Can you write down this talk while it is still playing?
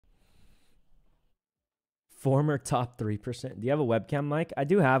Former top 3%. Do you have a webcam mic? I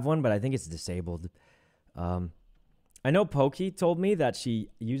do have one, but I think it's disabled. I know Poki told me that she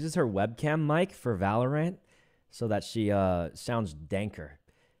uses her webcam mic for Valorant so that she sounds danker.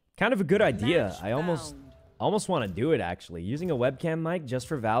 Kind of a good idea. I almost want to do it, actually. Using a webcam mic just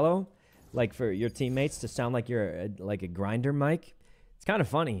for Valo, like for your teammates to sound like you're like a grinder mic. It's kind of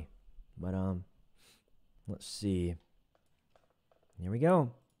funny. But let's see. Here we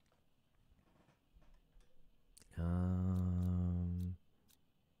go.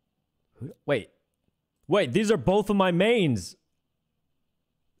 Wait, these are both of my mains.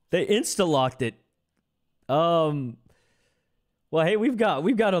 They insta-locked it. Well, hey, we've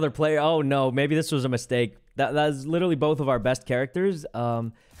got other players. Oh no, maybe this was a mistake. That's literally both of our best characters.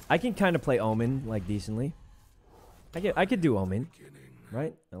 I can kind of play Omen like decently. I could do Omen,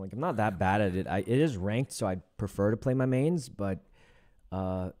 right? Like I'm not that bad at it. It is ranked, so I prefer to play my mains, but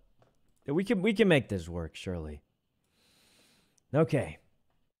we can make this work surely. Okay.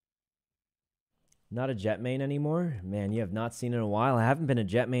 Not a jet main anymore? Man, you have not seen it in a while. I haven't been a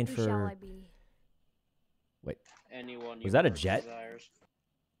jet main for... Shall I be? Wait. Anyone was that a jet? Desires.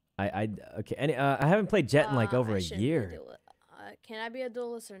 Okay. I haven't played jet in like over a year. Can I be a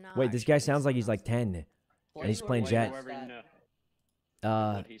duelist or not? Wait, this guy sounds like he's like 10. And he's playing jet.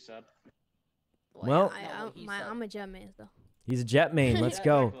 What he said. Well, I'm a jet main though. He's a jet main. Let's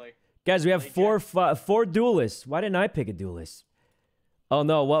go. Exactly. Guys, we have four duelists. Why didn't I pick a duelist? Oh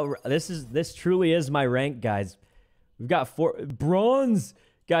no, well, this truly is my rank, guys. We've got 4 bronze.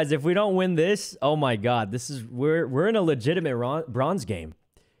 Guys, if we don't win this, oh my god, we're in a legitimate bronze game.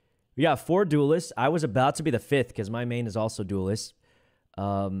 We got 4 duelists. I was about to be the 5th because my main is also duelist.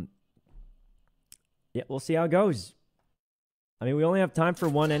 Yeah, we'll see how it goes. I mean, we only have time for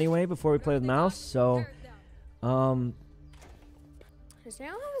 1 anyway before we play with mouse, so Does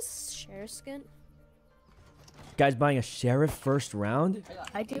anyone have a share skin? Guys buying a sheriff first round?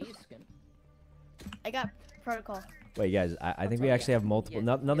 I do. I got protocol. Wait, guys, I think we actually have multiple.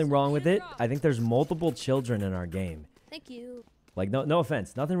 Nothing wrong with it. I think there's multiple children in our game. Thank you. Like, no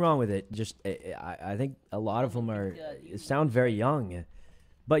offense. Nothing wrong with it. Just, I think a lot of them sound very young.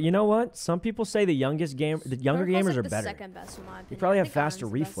 But you know what? Some people say the younger gamers are better. Second best in my opinion. You probably have faster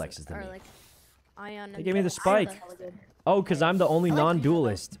reflexes than me. Ion They gave me the spike. Oh, because I'm the only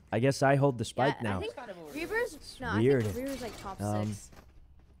non-duelist. I guess I hold the spike now. I think Reaver's, weird. I think Reaver's like top 6.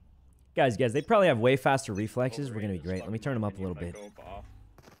 Guys, they probably have way faster reflexes. We're going to be great. Let me turn them up a little bit.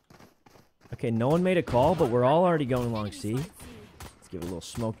 Okay, no one made a call, but we're all already going along C. Let's give it a little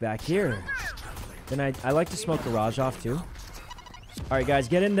smoke back here. Then I like to smoke garage off, too. All right, guys,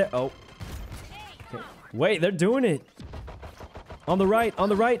 get in there. Oh. Okay. Wait, they're doing it. On the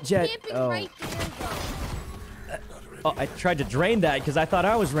right, Jet. Oh. Oh, I tried to drain that because I thought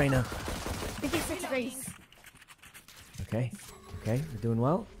I was Reyna. Okay, we're doing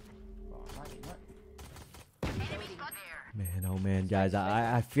well. Man, oh man, guys,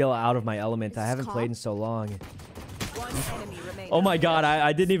 I feel out of my element. I haven't played in so long. Oh my god,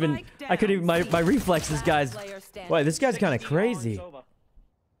 I didn't even, I couldn't even, my reflexes, guys. Wait, this guy's kind of crazy.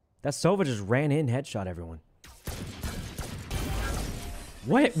 That Sova just ran in, headshot everyone.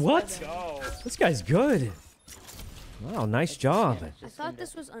 Wait, what? This guy's good. Wow, nice job. I thought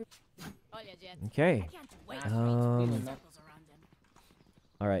this was Okay.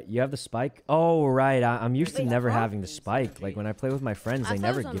 All right, you have the spike. Oh, right. I'm used to never having the spike. Like when I play with my friends, they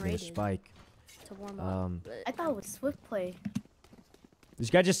never give me the spike. To warm up, I thought it was swift play.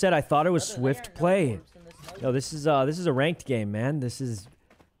 This guy just said I thought it was swift play. No, this is a ranked game, man. This is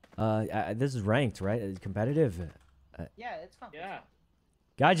ranked, right? It's competitive. Yeah, it's fun. Yeah.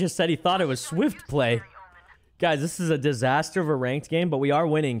 Guy just said he thought it was swift play. Guys, this is a disaster of a ranked game, but we are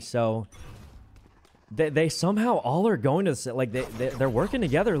winning, so they somehow all are going to, like, they're working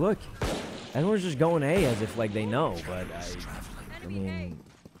together. Look, everyone's just going A as if like they know, but I mean,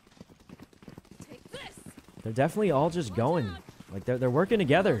 they're definitely all just going, like they're working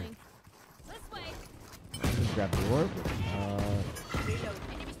together. Let's grab the orb.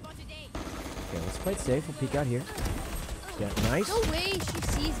 Okay, let's play it safe. We'll peek out here. Yeah, nice. No way, she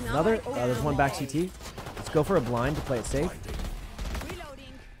sees me. Another. There's one back CT. Let's go for a blind to play it safe.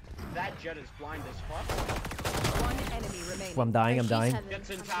 That jet is blind as fuck. One enemy remaining. Well, I'm dying. Gets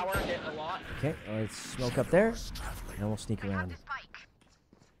in tower, hit a lot. Okay, let's smoke up there, and we'll sneak around.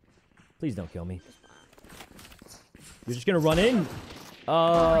 Please don't kill me. You're just gonna run in?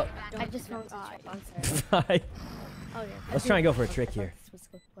 I just won't. I'm sorry. Let's try and go for a trick here.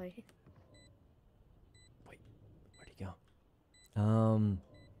 Wait, where'd he go? Okay,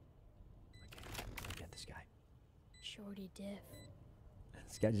 get this guy. Shorty diff.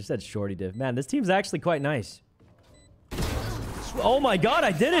 Let's guy just said shorty div. Man, this team's actually quite nice. Oh my god,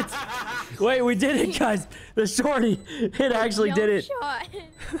 I did it! Wait, we did it, guys. The shorty, it actually did it. Shot.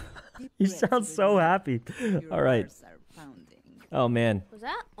 He sounds so happy. All right. Oh man. Was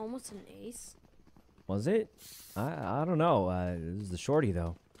that almost an ace? Was it? I don't know. This is the shorty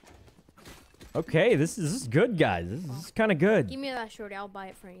though. Okay, this is good, guys. This is kind of good. Give me that shorty. I'll buy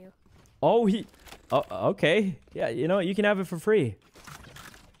it for you. Oh, he. Oh, okay. Yeah, you know, you can have it for free.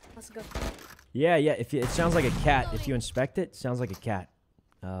 Let's go. Yeah, yeah. If you, it sounds like a cat. If you inspect it, it sounds like a cat.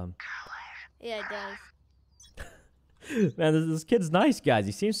 Yeah, it does. Man, this kid's nice, guys.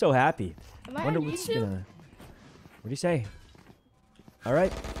 He seems so happy. Am I Wonder on what's YouTube? gonna. What do you say? All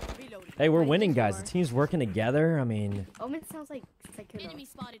right. Hey, we're Alright, winning, thank guys. you, The team's working together. I mean, Omen sounds like Sykkuno. Enemy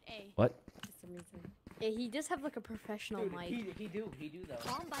spotted A. what? For some reason. Yeah, he does have like a professional Dude, mic. he do though.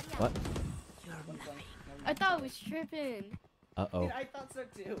 Bomb buddy out. What? I thought it was tripping. Uh-oh. Dude, I thought so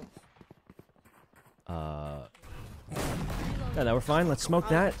too. Yeah, no, we're fine. Let's smoke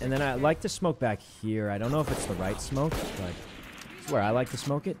that. And then I like to smoke back here. I don't know if it's the right smoke, but it's where I like to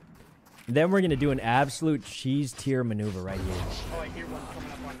smoke it. Then we're going to do an absolute cheese tier maneuver right here. Oh, I hear one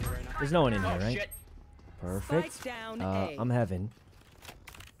coming up on you right now. There's no one in Oh, here, right? shit. Perfect. Down A. I'm heaven.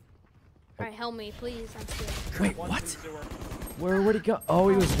 Alright, help me, please. I'm scared. Wait, One's what? in the sewer. Where'd he go? Oh,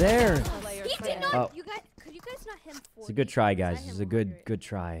 he was there. Player He did not. Oh. You guys, could you guys not hit him 40? It's a good try, guys. I hit It's him a good 100.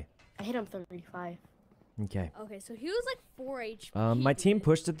 try. I hit him 35. Okay. Okay, so he was like 4 HP. My team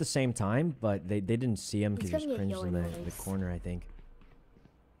pushed at the same time, but they didn't see him because he He's was gonna get cringed in yellow the anyways. corner, I think.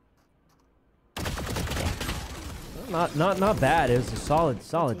 Not bad. It was a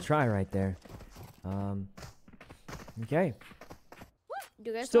solid try right there. Okay. Do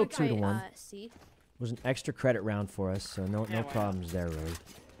you guys Still want 2 to 1. C? It was an extra credit round for us, so no Yeah, why not? problems there really.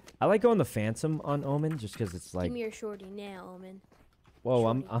 I like going the Phantom on Omen just because it's like, Give me your shorty now, Omen. whoa,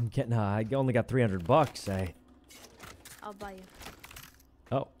 shorty. I'm getting. I only got $300. I'll buy you.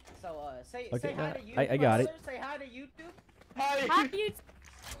 Oh, So, say Okay, hi to YouTube. I got it. Sir, say hi to YouTube. Hi. Hi, dude.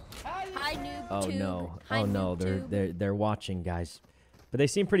 Hi, Hi, noob. oh tube. no, Hi, oh no, noob they're watching, guys. But they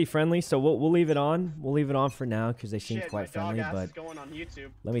seem pretty friendly, so we'll leave it on. We'll leave it on for now because they seem Shit, quite my dog friendly. ass But is going on YouTube.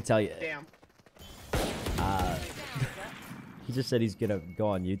 let me tell you, Damn. he just said he's gonna go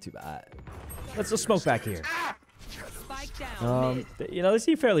on YouTube. Let's just smoke back here. Spike down. You know, they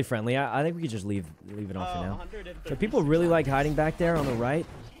seem fairly friendly. I think we could just leave it on for now. 130. So people really like hiding back there on the right.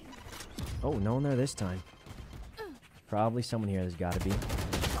 Oh, no one there this time. Probably someone here. There's got to be.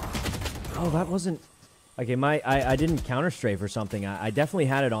 Oh, that wasn't. Okay, I didn't counter strafe or something. I definitely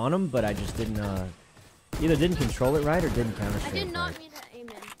had it on him, but I just didn't either didn't control it right or didn't counter I strafe did not right. mean to aim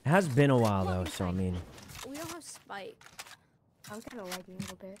in. It has been a while though, so I mean, We don't have spike. I'm kind of lagging a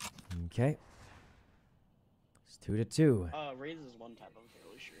little bit. okay. It's 2 to 2. Raises one type, I'm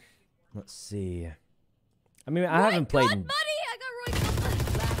fairly sure. Let's see. I mean, I haven't played in. Buddy, I got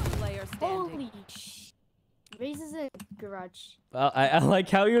Roy. Last player standing. Holy sh! Raises a garage. I like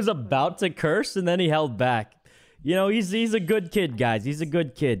how he was about to curse and then he held back. You know, he's a good kid, guys. He's a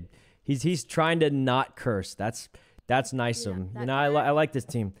good kid. He's trying to not curse. That's nice of Yeah, him. You that know, I like this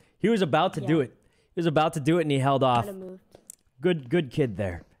team. He was about to do Yeah. it. He was about to do it and he held off. Kinda moved. Good kid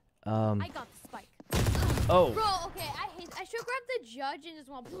there. I got the spike. Oh. Bro, okay, I should grab the judge and just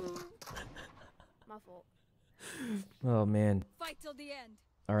want. My fault. Oh man. Fight till the end.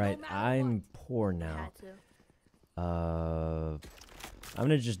 All right, matter I'm poor I now. had to. I'm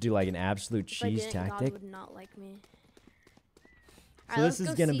gonna just do like an absolute If I cheese didn't, God tactic. would not like me. So Alright, this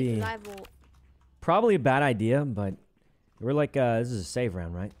let's is go gonna C, 'cause be- I have ult. Probably a bad idea, but we're like this is a save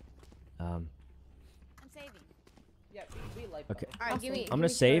round, right? I'm saving. Yeah, we like Okay. Alright, give me. I'm gonna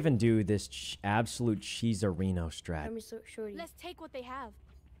save and do this absolute cheezerino strat. Let me shorty. Let's take what they have.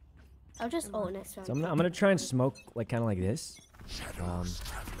 I'll just ult next round. So I'm gonna try and smoke like kind of like this,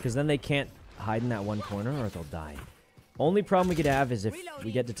 because then they can't hide in that one corner or they'll die. Only problem we could have is if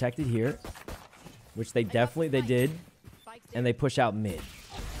we get detected here, which they did, and they push out mid.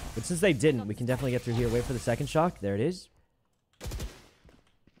 But since they didn't, we can definitely get through here. Wait for the second shock. There it is.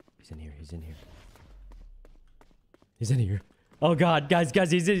 He's in here. He's in here. He's in here. Oh God, guys,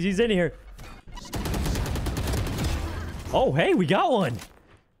 he's in here. Oh, hey, we got one.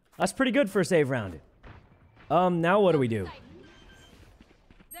 That's pretty good for a save round. Now what do we do?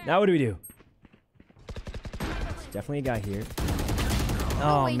 Now what do we do? There's definitely a guy here.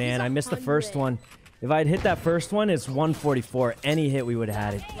 Oh wait, man, he's I missed the first 100. one. If I had hit that first one, it's 144. Any hit, we would have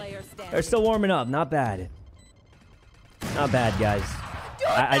had it. Player They're standing. still warming up. Not bad. Not bad, guys.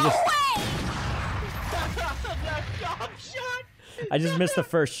 I just missed the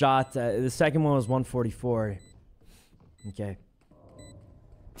first shot. The second one was 144. Okay.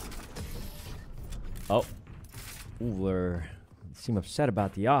 Oh. Ooh, seem upset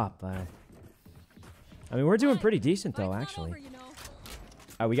about the op. I mean, we're doing pretty decent though, actually.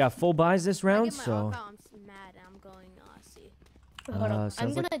 We got full buys this When I round, get my so op out, I'm mad. I'm going C. Hold on. I'm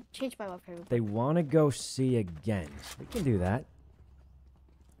sounds like gonna change my weapon. they want to go C again. So we can do that.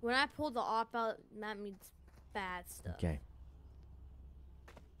 When I pull the op out, that means bad stuff. Okay.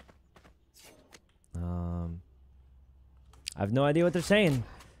 I have no idea what they're saying.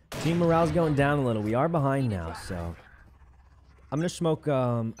 Team morale's going down a little. We are behind now, so I'm gonna smoke.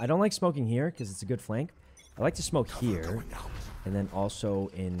 I don't like smoking here because it's a good flank. I like to smoke here, and then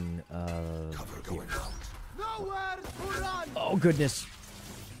also in here. Oh goodness!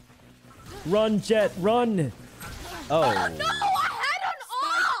 Run, Jet, run! Oh. No, I had an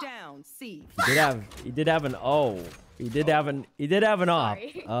op. Spike down. C. He did have an O. He did have an op.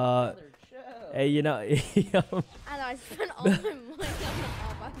 Sorry. Hey, you know, I know I spent all my money on the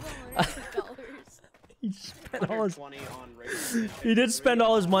op. I spent $100. he spent all his 120 on Raven. He did spend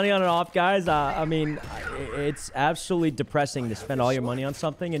all his money on an op, guys. I mean, it's absolutely depressing to spend all your money on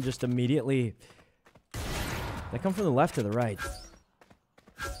something and just immediately... They come from the left or the right?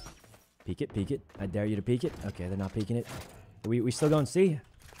 Peek it, peek it. I dare you to peek it. Okay, they're not peeking it. We still going C.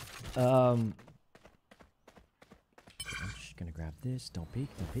 I'm just gonna grab this. Don't peek,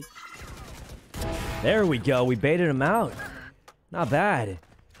 don't peek. There we go. We baited him out. Not bad.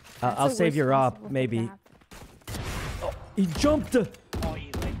 I'll save your op, maybe. Oh, he jumped. Oh, you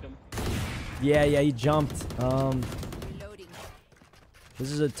legged him. Yeah, he jumped. Reloading.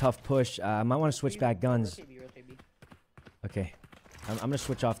 This is a tough push. I might want to switch back guns. Rotate B. Okay. I'm gonna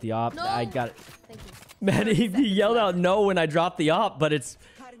switch off the op. No. I got it. Thank you. Man, he yelled out no when I dropped the op, but it's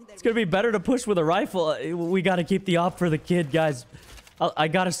gonna be better to push with a rifle. We gotta keep the op for the kid, guys. I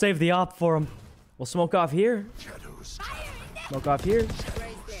gotta save the op for him. We'll smoke off here. Smoke off here.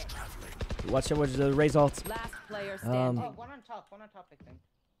 Watch out, what's the raise ult? Last player standing. Oh, one on top, I think.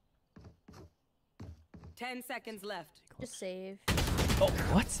 10 seconds left. Just save. Oh,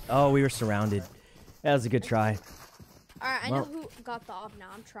 what? Oh, we were surrounded. That was a good try. Alright, I Well- know who got the op now.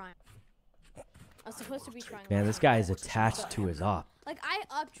 I'm trying. I was supposed to be trying. Man, this guy is attached to his op. Like, I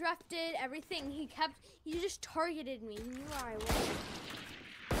updrafted everything. He just targeted me. He knew where I was.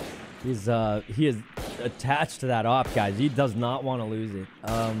 He is attached to that op, guys. He does not want to lose it.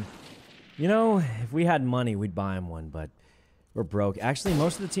 You know, if we had money, we'd buy him one, but we're broke. Actually,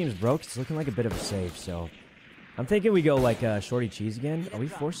 most of the team's broke. It's looking like a bit of a save, so I'm thinking we go like shorty cheese again. Are we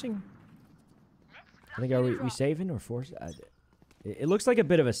forcing? I think are we saving or forcing? It looks like a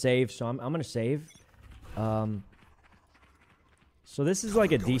bit of a save, so I'm gonna save. So this is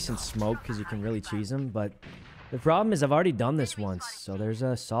like a decent smoke because you can really cheese him, but the problem is I've already done this once, so there's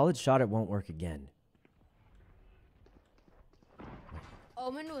a solid shot it won't work again.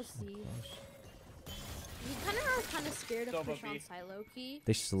 Omen was C. We kind of scared to push on Sykkuno.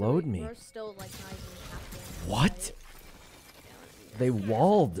 They slowed me. We're still like not even halfway. What? They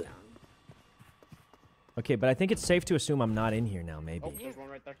walled. Okay, but I think it's safe to assume I'm not in here now, maybe. Oh, there's one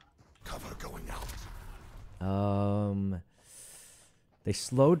right there. Cover going out. They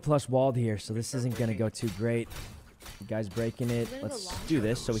slowed plus walled here, so this isn't gonna go too great. You guys breaking it. Let's do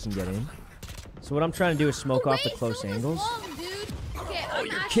this so we can get in. So what I'm trying to do is smoke off the close angles. Oh,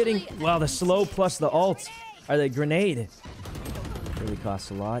 you're kidding. Wow, the slow plus the ult. Or the grenade. Really costs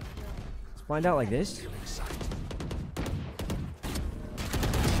a lot. Let's find out like this.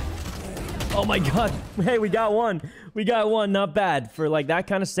 Oh my god. Hey, we got one. We got one. Not bad. For like that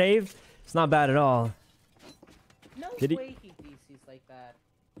kind of save, it's not bad at all. No Did he- way he DCs like that.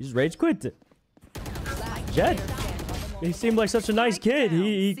 He just rage quit. Jet. He seemed like such a nice kid.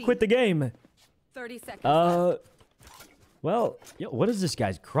 He quit the game. 30 seconds. Well, yo, what is this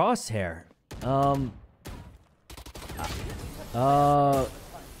guy's crosshair?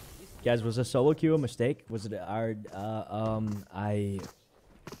 Guys, was a solo queue a mistake? Was it our, As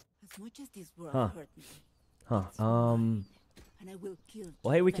much as this world Huh. hurt me, huh, and I will kill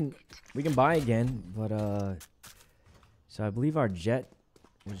well, hey, we can buy again, but, so I believe our jet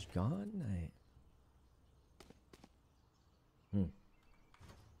was gone?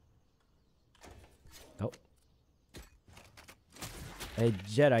 Oh. Hey,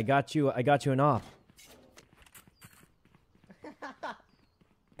 Jet, I got you an op.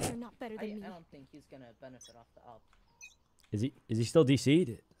 You're not better I than me. don't think he's gonna benefit off the op. Is he still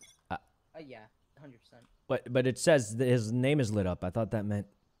DC'd? Yeah, 100%. But it says that his name is lit up. I thought that meant...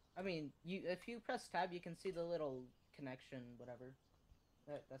 I mean, if you press tab, you can see the little connection, whatever.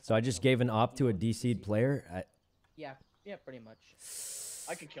 That's So I just gave an op to a DC'd player? Yeah, pretty much.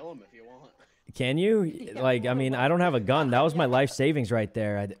 I could kill him if you want. Can you? Like, I mean, I don't have a gun. That was my life savings right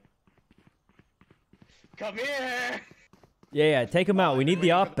there. come here. Yeah, take him out. We need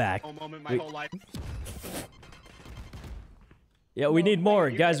the op back. Moment my We- whole life. Yeah, we need more,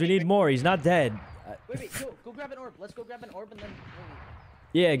 guys. We need more. He's not dead. Wait, go grab an orb. Let's go grab an orb and then.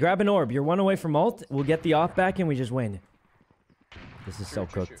 Yeah, grab an orb. You're one away from ult. We'll get the op back and we just win. This is so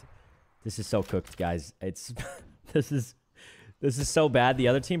cooked. This is so cooked, guys. It's this is so bad. The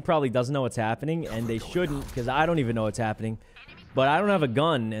other team probably doesn't know what's happening, and they shouldn't, because I don't even know what's happening. But I don't have a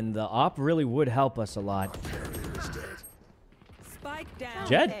gun, and the op really would help us a lot. Spike down.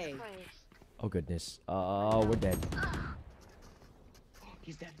 Jed? A. Oh goodness. Oh, we're dead.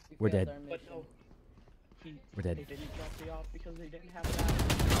 He's dead. We're dead. But no. We're dead. They didn't drop the off because they didn't have that.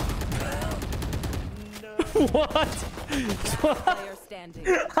 What? Player standing.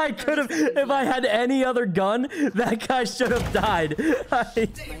 I could have, if I had any other gun, that guy should have died.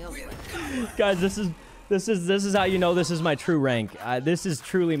 Guys, this is how you know this is my true rank. This is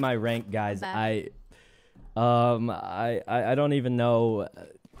truly my rank, guys. I don't even know.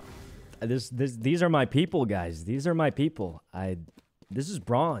 These are my people, guys. These are my people. This is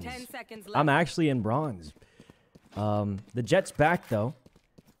bronze. 10 seconds left. I'm actually in bronze. The Jet's back though.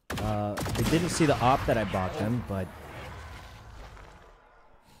 They didn't see the op that I bought them, but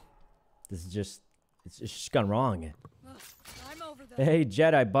this is just, it's just gone wrong. I'm over that. Hey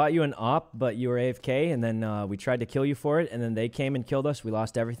Jet, I bought you an op, but you were AFK, and then we tried to kill you for it, and then they came and killed us. We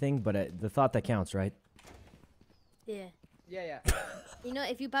lost everything, but the thought that counts, right? Yeah. Yeah. You know,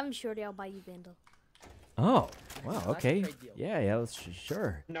 if you buy me Shorty, I'll buy you Vandal. Oh, wow, That's a okay. great deal. Yeah, let's,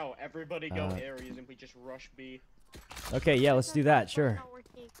 sure. No, everybody go Aries and we just rush B. Okay, yeah, let's do that, sure.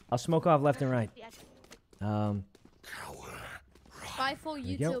 I'll smoke off left and right. Buy full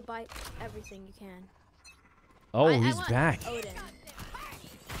you go. YouTube, buy everything you can. Oh, I he's want back. Odin.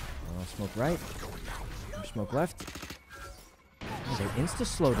 I'll smoke right. I'll smoke left. Oh, they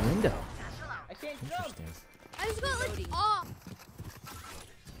insta-slowed window. I can't jump. Interesting. I just got like off.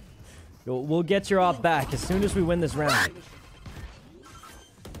 We'll get your op back as soon as we win this round. I don't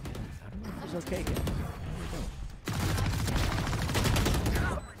know if it's okay, guys.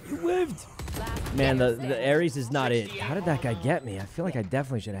 You lived! Man, the Ares is not it. How did that guy get me? I feel like I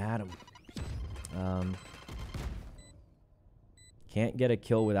definitely should have had him. Can't get a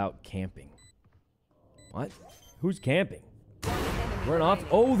kill without camping. What? Who's camping? We're an op.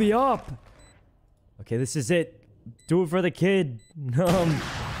 Oh, the op! Okay, this is it. Do it for the kid.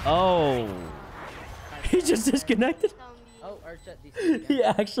 Oh. He just disconnected. Oh, our Jet DC. He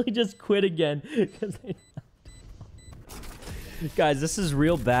actually just quit again. Guys, this is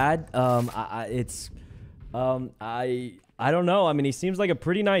real bad. I don't know. I mean, he seems like a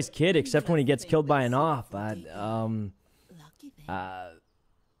pretty nice kid, except when he gets killed by an op.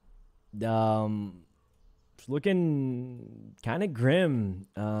 It's looking kind of grim.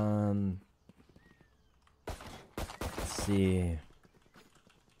 Let's see.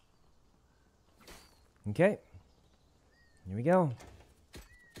 Okay. Here we go.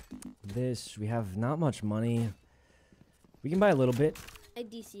 We have not much money. We can buy a little bit. I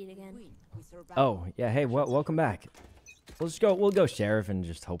DC'd again. Oh, yeah, hey, welcome back. We'll go Sheriff and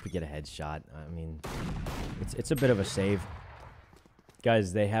just hope we get a headshot. I mean, it's a bit of a save.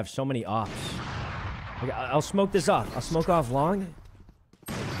 Guys, they have so many ops. Okay, I'll smoke this off. I'll smoke off long.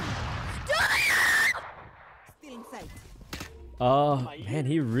 Oh, man,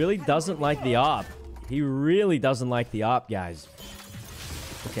 he really doesn't like the op. He really doesn't like the op, guys.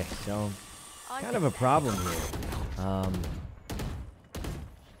 Okay, so kind of a problem here.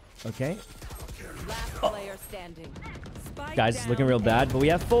 Okay. Last player standing. Spike Guys, it's looking real bad, but we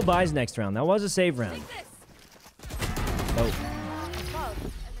have full buys next round. That was a save round. Oh.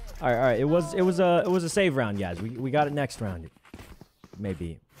 All right. It was a save round, guys. We got it next round.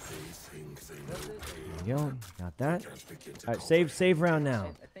 Maybe. There we go. Got that. All right, save round now.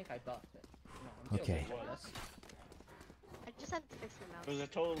 I think I buffed it. No, I'm Okay. I just had to fix my mouse. It was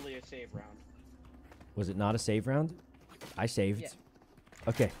totally a save round. Was it not a save round? I saved. Yeah.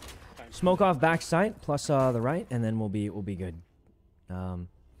 Okay. Smoke off backside plus the right, and then we'll be good.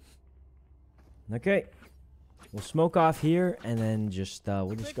 Okay. We'll smoke off here, and then just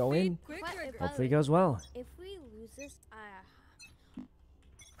we'll just go in. Hopefully it goes well. If we lose this,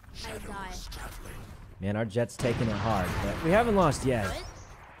 I die. Man, our Jet's taking it hard, but we haven't lost yet.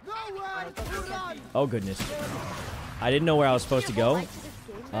 Oh goodness. I didn't know where I was supposed to go.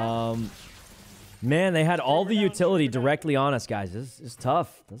 Man, they had all the utility directly on us, guys. This is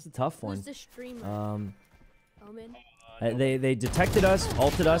tough. This is a tough one. Who's the streamer? Omen. They detected us,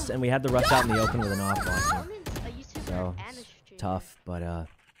 ulted us, and we had to rush out in the open with an off launcher. Omen's a YouTuber So and a streamer. tough, but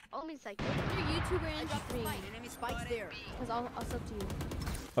Omen's like, You're a YouTuber and stream. Because I'll sub to you.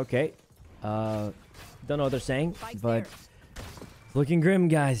 okay. Don't know what they're saying, but looking grim,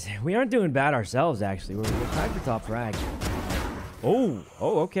 guys. We aren't doing bad ourselves, actually. We're tied for top frag. Oh,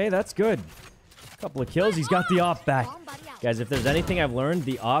 okay, that's good. A couple of kills. He's got the op back. Guys, if there's anything I've learned,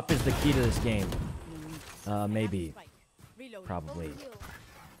 the op is the key to this game. Maybe. Probably.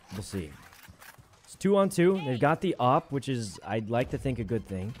 We'll see. It's 2-on-2. They've got the op, which is, I'd like to think, a good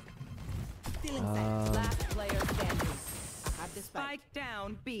thing. Last player standing. Spike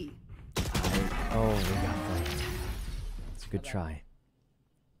down B. Oh, we got flanked. It's a good try.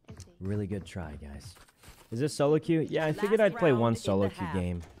 Really good try, guys. Is this solo queue? Yeah, I figured I'd play one solo queue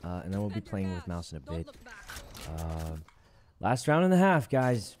game, and then we'll be playing with mouse in a bit. Last round and a half,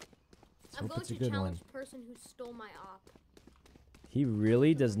 guys. Let's hope it's a good one. The person who stole my op. He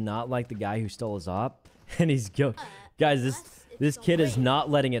really does not like the guy who stole his op, and he's guys. This kid is not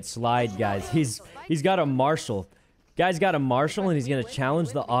letting it slide, guys. He's got a Marshall. Guy's got a Marshall, and he's gonna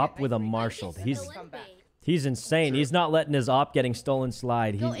challenge the op with a Marshall. He's insane. He's not letting his op getting stolen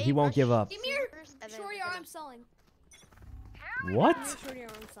slide. He won't give up. Give me your shorty arm selling. What?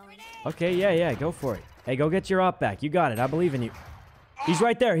 Okay, yeah, go for it. Hey, go get your op back. You got it. I believe in you. He's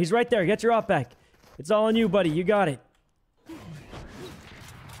right there. He's right there. Get your op back. It's all on you, buddy. You got it.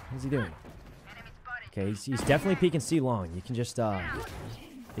 What's he doing? Okay, he's definitely peeking C long. You can just,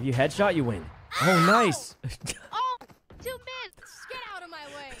 if you headshot, you win. Oh, nice. Oh, 2 minutes. Get out of my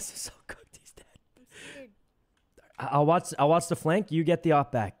way. This is so cooked. He's dead. I'm scared. I'll watch the flank. You get the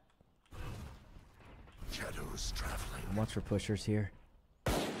op back. Shadows traveling. I'll watch for pushers here.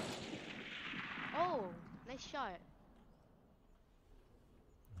 Oh, nice shot.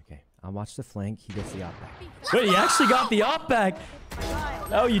 Okay, I'll watch the flank. He gets the op back. Wait, he actually got the op back.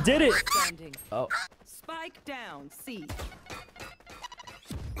 Oh, you did it. Oh. Spike down C.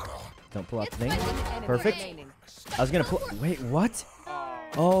 Don't pull out the thing. Perfect. I was gonna pull. Wait, what?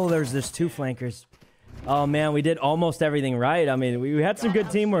 Oh, there's 2 flankers. Oh man, we did almost everything right. I mean, we had some good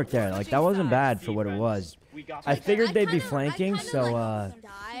teamwork there. Like that wasn't bad for what it was. I figured they'd be flanking, so died.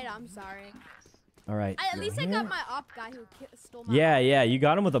 I'm sorry. All right. At least I got my op guy who stole my. Yeah, you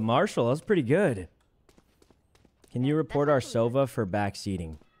got him with a Marshall. That's pretty good. Can you report our Sova for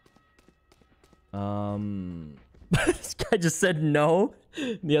backseating? This guy just said no.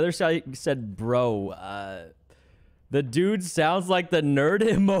 The other side said bro. The dude sounds like the nerd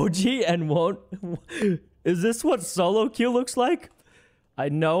emoji and won't. Is this what solo queue looks like? I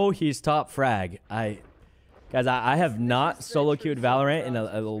know he's top frag. Guys, I have not solo queued Valorant in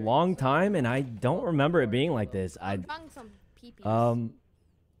a long time, and I don't remember it being like this.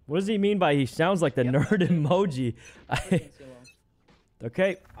 What does he mean by he sounds like the nerd emoji?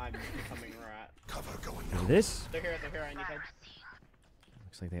 Okay. I'm becoming rat. Cover going out. This? They're here, I need help.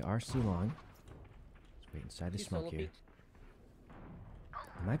 Looks like they are C long. Let's wait inside the smoke here.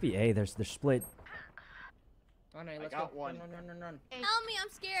 It might be A. They're split. Oh no, let's go. Run. Help me, I'm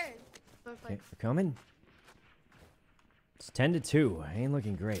scared. Okay, they're coming. It's 10-2. I ain't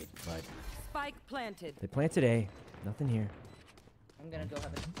looking great, but Spike planted. They planted A. Nothing here. I'm gonna go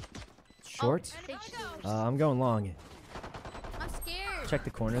have it. Short. I'm going long. I'm scared. Check the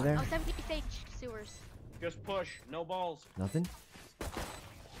corner there. Oh, 70 fake sewers. Just push, no balls. Nothing.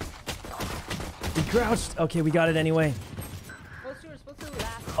 He crouched. Okay, we got it anyway.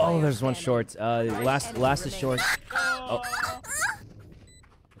 Oh, there's one short. Last is short. Oh.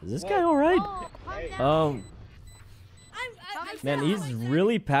 Is this guy all right? Man, he's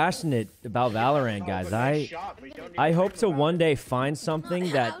really passionate about Valorant, guys. I hope to one day find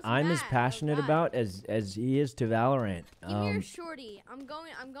something that I'm as passionate about as he is to Valorant. Give me your shorty. I'm going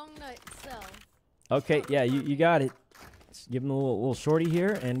to sell. Okay, yeah, you got it. Let's give him a little shorty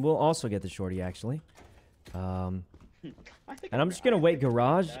here, and we'll also get the shorty actually. And I'm just gonna wait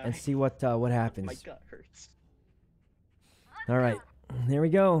garage and see what happens. My gut hurts. All right, here we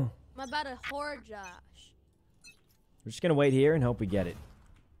go. I'm about to whore Josh. We're just gonna wait here and hope we get it.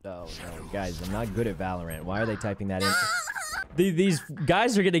 Oh no, guys, I'm not good at Valorant. Why are they typing that in? These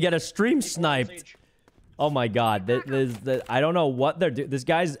guys are gonna get a stream sniped. Oh my god, I don't know what they're doing. This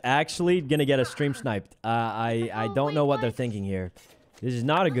guy's actually gonna get a stream sniped. I don't know what they're thinking here. This is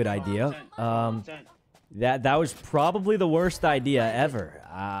not a good idea. That was probably the worst idea ever.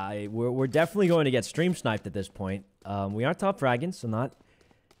 We're definitely going to get stream sniped at this point. We are top fragging, so not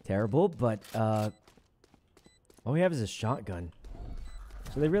terrible, but all we have is a shotgun.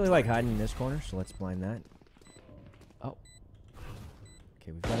 So they really like hiding in this corner, so let's blind that. Oh.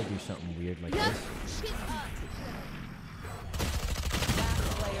 Okay, we've got to do something weird like this.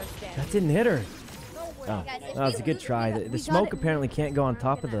 That didn't hit her. Oh, that was a good try. The smoke apparently can't go on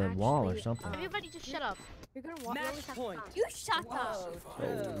top of the wall or something. Everybody just shut up. You're gonna walk. Match point. You shut up.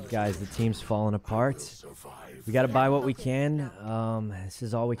 Oh, guys, the team's falling apart. We got to buy what we can. This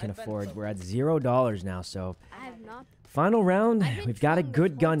is all we can afford. We're at $0 now, so I have not. final round. I've been We've got a trolling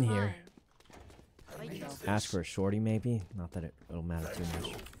good this gun whole here. time. Ask for a shorty, maybe. Not that it'll matter too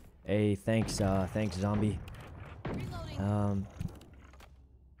much. Hey, thanks, zombie.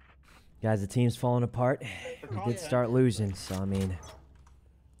 Guys, the team's falling apart. We did start losing, so I mean,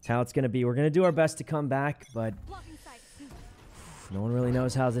 it's how it's gonna be. We're gonna do our best to come back, but no one really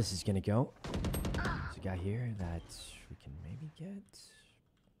knows how this is gonna go. There's a guy here that we can maybe get.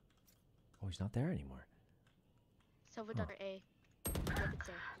 Oh, he's not there anymore. Silver Huh. Dark A. Weapons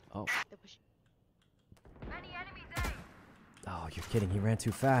there. Oh. They're pushing. Oh, you're kidding. He ran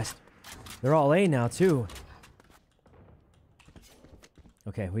too fast. They're all A now, too.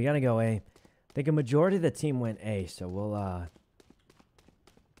 Okay, we gotta go A. I think a majority of the team went A, so we'll,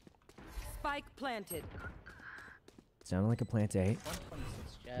 Spike planted. sounded like a plant A.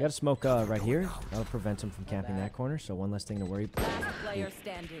 126 We jet. gotta smoke right here. That'll prevent him from camping that corner, so one less thing to worry. Last player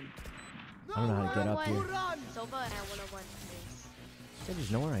standing. I don't know how to get up here. Sova and 101 base. I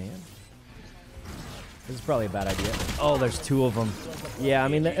just know where I am. This is probably a bad idea. Oh, there's two of them. Yeah, I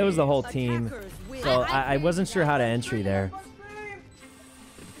mean, it was the whole team. Attackers win. So I wasn't sure how to entry there.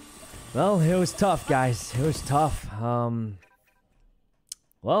 Well, it was tough, guys. It was tough.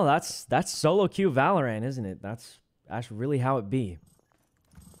 Well, that's solo queue Valorant, isn't it? That's really how it be.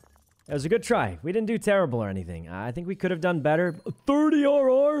 It was a good try. We didn't do terrible or anything. I think we could have done better. 30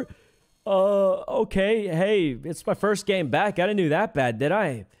 RR? Okay. Hey, it's my first game back. I didn't do that bad, did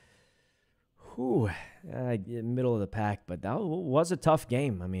I? Whew. Middle of the pack, but that was a tough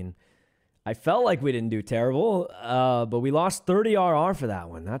game. I mean, I felt like we didn't do terrible, but we lost 30 RR for that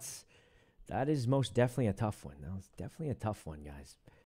one. That is most definitely a tough one. That was definitely a tough one, guys.